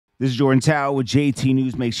This is Jordan Tower with JT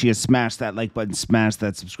News. Make sure you smash that like button, smash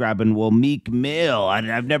that subscribe button. Well, Meek Mill,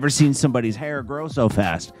 I've never seen somebody's hair grow so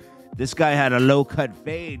fast. This guy had a low-cut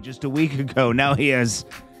fade just a week ago. Now he has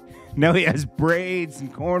braids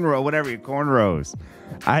and cornrows.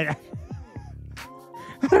 I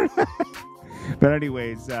don't know. But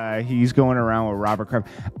anyways, he's going around with Robert Kraft.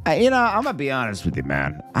 I'm gonna be honest with you,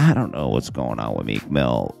 man. I don't know what's going on with Meek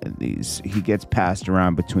Mill. He gets passed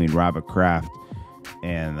around between Robert Kraft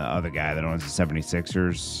and the other guy that owns the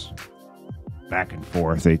 76ers. Back and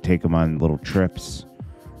forth. They take him on little trips.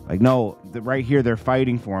 Like, no, right here they're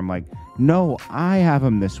fighting for him. Like, no, I have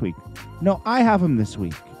him this week. No, I have him this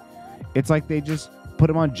week. It's like they just put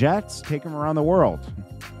him on jets, take him around the world.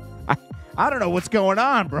 I don't know what's going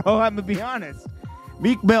on, bro. I'm going to be honest.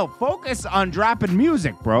 Meek Mill, focus on dropping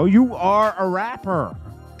music, bro. You are a rapper.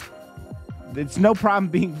 It's no problem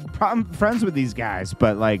being friends with these guys,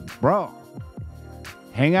 but, like, bro,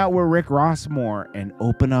 hang out with Rick Ross more and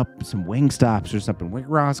open up some Wingstops or something. Rick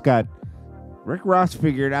Ross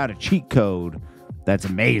figured out a cheat code that's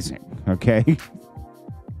amazing, okay?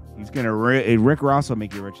 Rick Ross will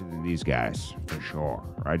make you richer than these guys, for sure.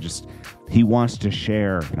 He wants to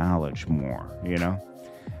share knowledge more, you know?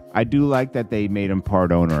 I do like that they made him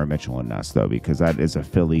part owner of Mitchell & Ness, though, because that is a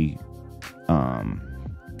Philly,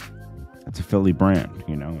 it's a Philly brand,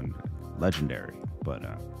 you know, and legendary. But,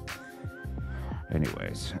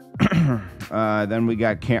 anyways. Then we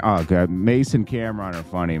got, Mase and Camron are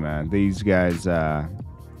funny, man. These guys,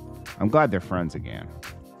 I'm glad they're friends again.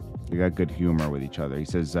 They got good humor with each other. He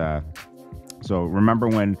says, so remember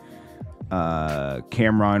when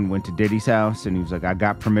Camron went to Diddy's house and he was like, I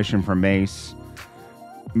got permission from Mase.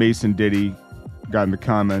 Mase and Diddy got in the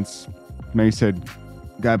comments. Mase said,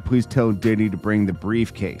 God, please tell Diddy to bring the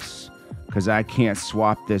briefcase because I can't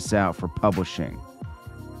swap this out for publishing.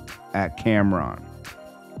 At Camron,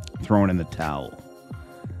 throwing in the towel.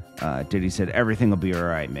 Diddy said, everything will be all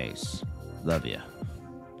right, Mase. Love you.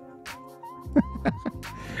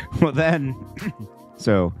 Well, then,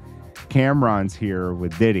 so Camron's here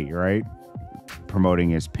with Diddy, right? Promoting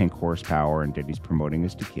his pink horsepower, and Diddy's promoting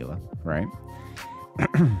his tequila, right?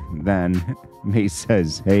 Then Mase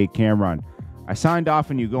says, hey, Camron, I signed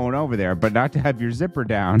off on you going over there, but not to have your zipper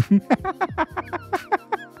down.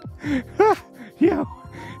 Yo,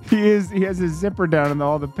 he has his zipper down in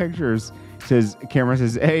all the pictures. Camron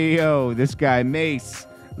says, hey, yo, this guy, Mase,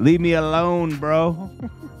 leave me alone, bro.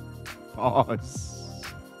 Pause.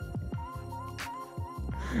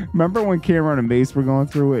 Remember when Camron and Mase were going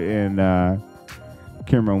through it, and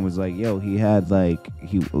Camron was like, yo, he had like,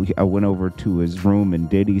 I went over to his room in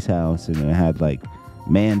Diddy's house, and it had like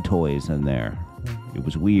man toys in there. It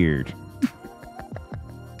was weird.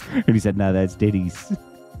 And he said, no, that's Diddy's.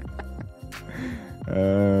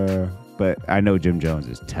 But I know Jim Jones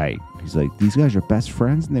is tight. He's like, these guys are best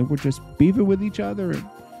friends, and they were just beefing with each other. And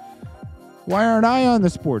why aren't I on the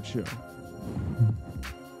sports show?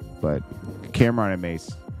 But Camron and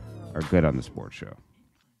Mase are good on the sports show.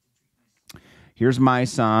 Here's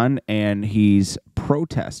Mysonne, and he's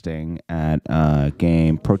protesting at a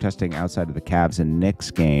game, protesting outside of the Cavs and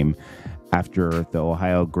Knicks game after the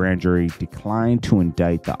Ohio grand jury declined to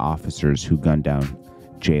indict the officers who gunned down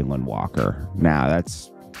Jalen Walker. Now,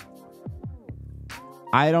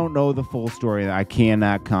 I don't know the full story. I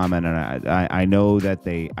cannot comment on it. I know that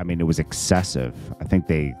it was excessive. I think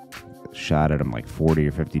they shot at him like 40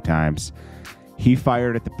 or 50 times. He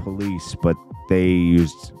fired at the police, but they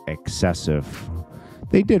used excessive.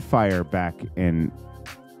 They did fire back, and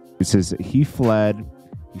it says he fled.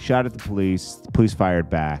 He shot at the police fired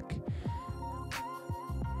back.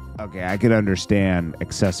 Okay, I could understand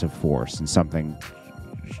excessive force and something,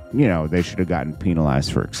 they should have gotten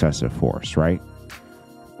penalized for excessive force, right?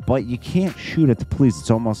 But you can't shoot at the police. It's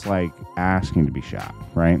almost like asking to be shot,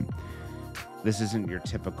 right? This isn't your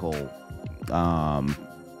typical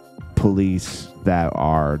police that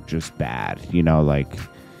are just bad.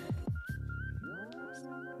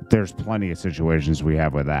 There's plenty of situations we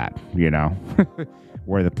have with that,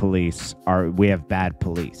 where the police we have bad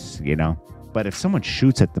police, But if someone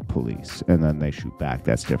shoots at the police and then they shoot back,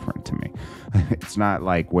 that's different to me. It's not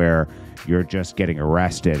like where you're just getting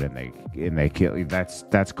arrested and they kill you.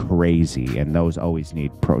 That's crazy, and those always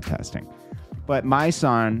need protesting. But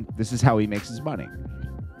Mysonne, this is how he makes his money.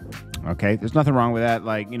 Okay, there's nothing wrong with that.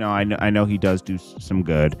 I know he does do some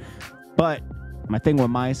good, but my thing with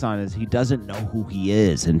Mysonne is he doesn't know who he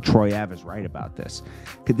is, and Troy Ave is right about this.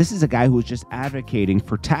 This is a guy who's just advocating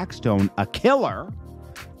for Taxstone, a killer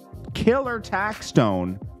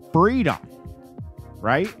Taxstone freedom,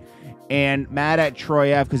 right? and mad at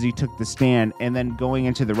Troy F because he took the stand, and then going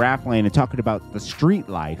into the rap lane and talking about the street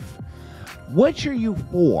life. Which are you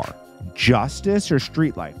for? Justice or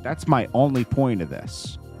street life? That's my only point of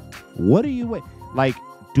this. What are you like?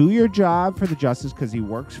 Do your job for the justice because he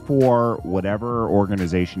works for whatever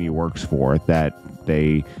organization he works for that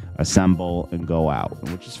they assemble and go out,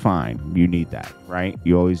 which is fine. You need that, right?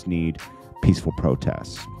 You always need peaceful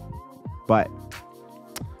protests. But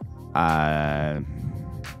and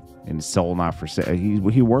soul not for sale.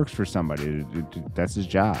 He works for somebody. That's his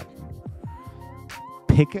job.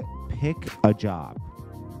 Pick a job.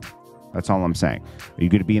 That's all I'm saying. Are you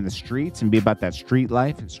going to be in the streets and be about that street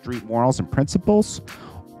life and street morals and principles?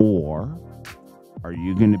 Or are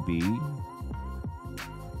you going to be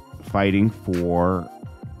fighting for,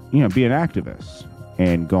 be an activist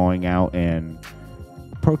and going out and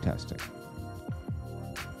protesting?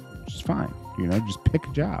 Which is fine. Just pick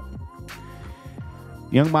a job.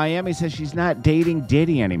 Young Miami says she's not dating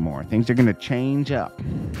Diddy anymore. Things are going to change up.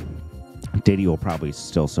 Diddy will probably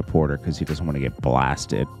still support her because he doesn't want to get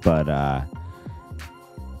blasted. But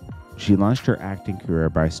she launched her acting career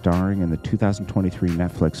by starring in the 2023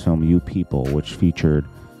 Netflix film You People, which featured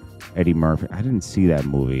Eddie Murphy. I didn't see that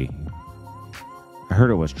movie. I heard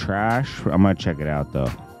it was trash. I'm going to check it out,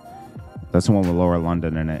 though. That's the one with Laura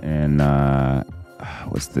London in it. And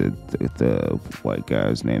what's the white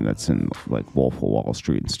guy's name that's in like Wolf of Wall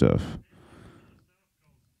Street and stuff?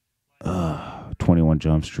 21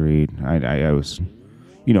 Jump Street. I was,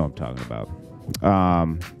 what I'm talking about.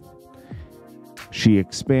 She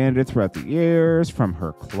expanded throughout the years from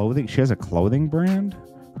her clothing. She has a clothing brand.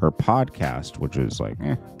 Her podcast, which is like,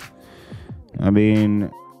 I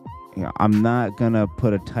mean, I'm not gonna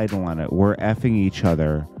put a title on it. We're effing each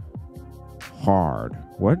other hard.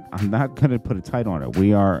 What? I'm not gonna put a title on it.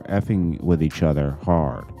 We are effing with each other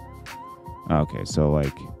hard. Okay, so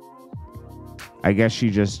like, I guess she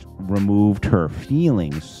just removed her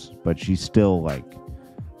feelings, but she's still like,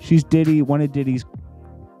 she's Diddy,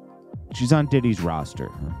 she's on Diddy's roster.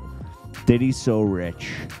 Diddy's so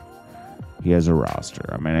rich, he has a roster.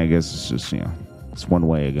 I mean, I guess it's just, it's one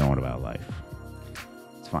way of going about life.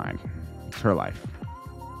 It's fine. It's her life.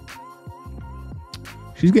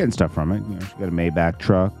 She's getting stuff from it. She's got a Maybach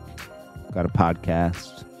truck, got a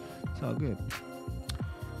podcast. It's all good.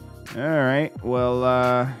 All right.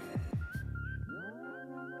 Well,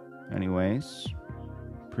 anyways,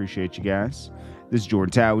 appreciate you guys. This is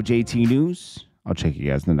Jordan Tower with JT News. I'll check you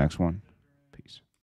guys in the next one.